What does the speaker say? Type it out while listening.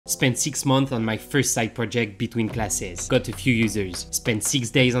Spent 6 months on my first side project between classes. Got a few users. Spent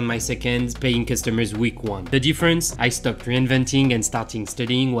 6 days on my second, paying customers week 1. The difference? I stopped reinventing and starting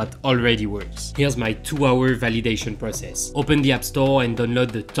studying what already works. Here's my 2-hour validation process. Open the App Store and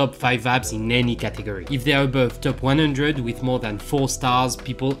download the top 5 apps in any category. If they are above top 100 with more than 4 stars,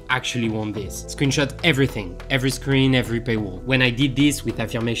 people actually want this. Screenshot everything, every screen, every paywall. When I did this with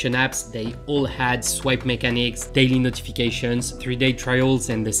affirmation apps, they all had swipe mechanics, daily notifications, 3-day trials,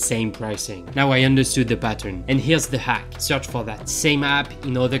 and the same pricing. Now I understood the pattern. And here's the hack. Search for that same app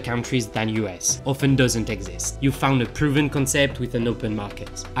in other countries than US. Often doesn't exist. You found a proven concept with an open market.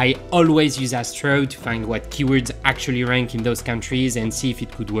 I always use Astro to find what keywords actually rank in those countries and see if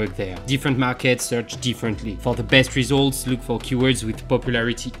it could work there. Different markets search differently. For the best results, look for keywords with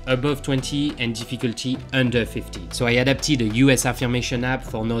popularity above 20 and difficulty under 50. So I adapted a US affirmation app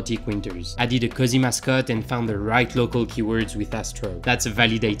for Nordic winters. Added a cozy mascot and found the right local keywords with Astro. That's a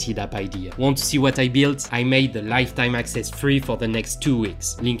validated app idea. Want to see what I built? I made the lifetime access free for the next 2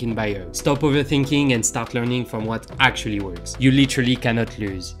 weeks. Link in bio. Stop overthinking and start learning from what actually works. You literally cannot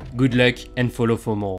lose. Good luck and follow for more.